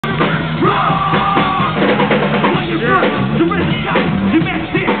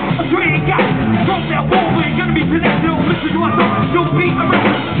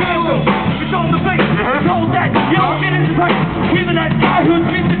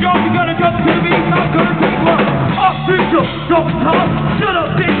up to me, I'm gonna take one. Official, don't talk. Shut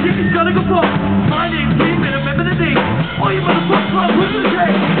up, bitch, you can shut up a fuck. My name's Team, and remember the name. All you motherfuckers, who's the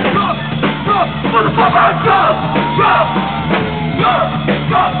name? Motherfucker,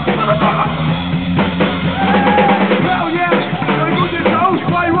 motherfucker. Hell yeah,我哋隻手，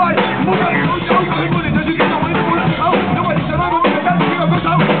喂喂，唔好再講手，佢我哋就算見到我哋都冇得手，因為你上翻我哋係跟住個手。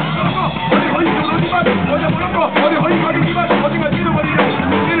我哋可以做到啲乜？我就冇諗過，我哋可以改變啲乜？我淨係知道我哋用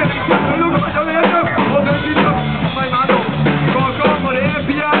呢零七佢都咁樣有你一張，我想知道唔係馬路，哥哥我哋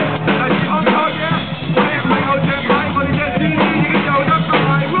F.B.I 係健康錯嘅，我哋唔係偶像派，我哋隻 CD 已經有得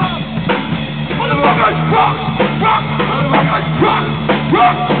賣喎。Motherfuckers rock, rock, motherfuckers rock,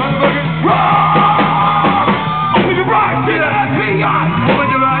 rock, motherfuckers rock. Open your eyes to the F.B.I. Open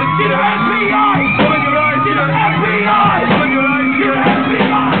your eyes to the F.B.I. Open your eyes to the F.B.I. Open your eyes to the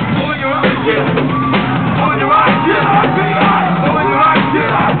F.B.I. Open your eyes to the Open your eyes to the F.B.I. Open your eyes to the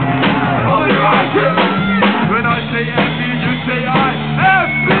Open your eyes to When I say F.B., you say I.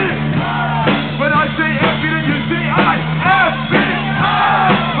 F.B. When I say F.B., then you say I. F.B.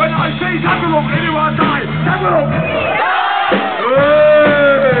 When I say Tagalog, anyone die. Tagalog.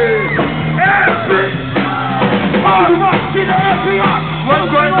 Hey, F.B. Oh, see the F.B.I. One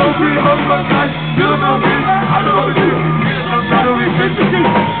guy, no free, one guy. You're no free. I don't know what to do. I'm not only 52.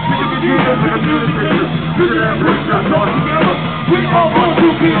 We can be doing this, we can do this, we can do that. We're all together. We all want to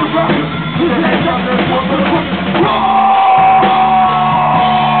be around. Put your hands up and walk the walk.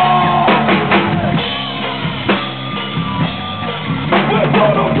 We're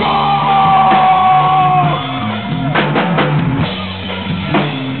gonna rock!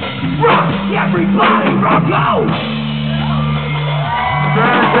 Rock! Everybody rock out!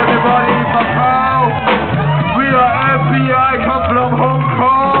 Thanks everybody in Macau. We are F.B.I. come from Hong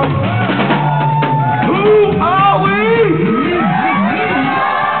Kong. Who are we?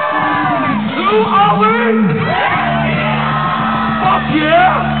 Who are we? Fuck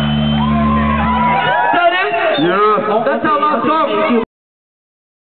yeah!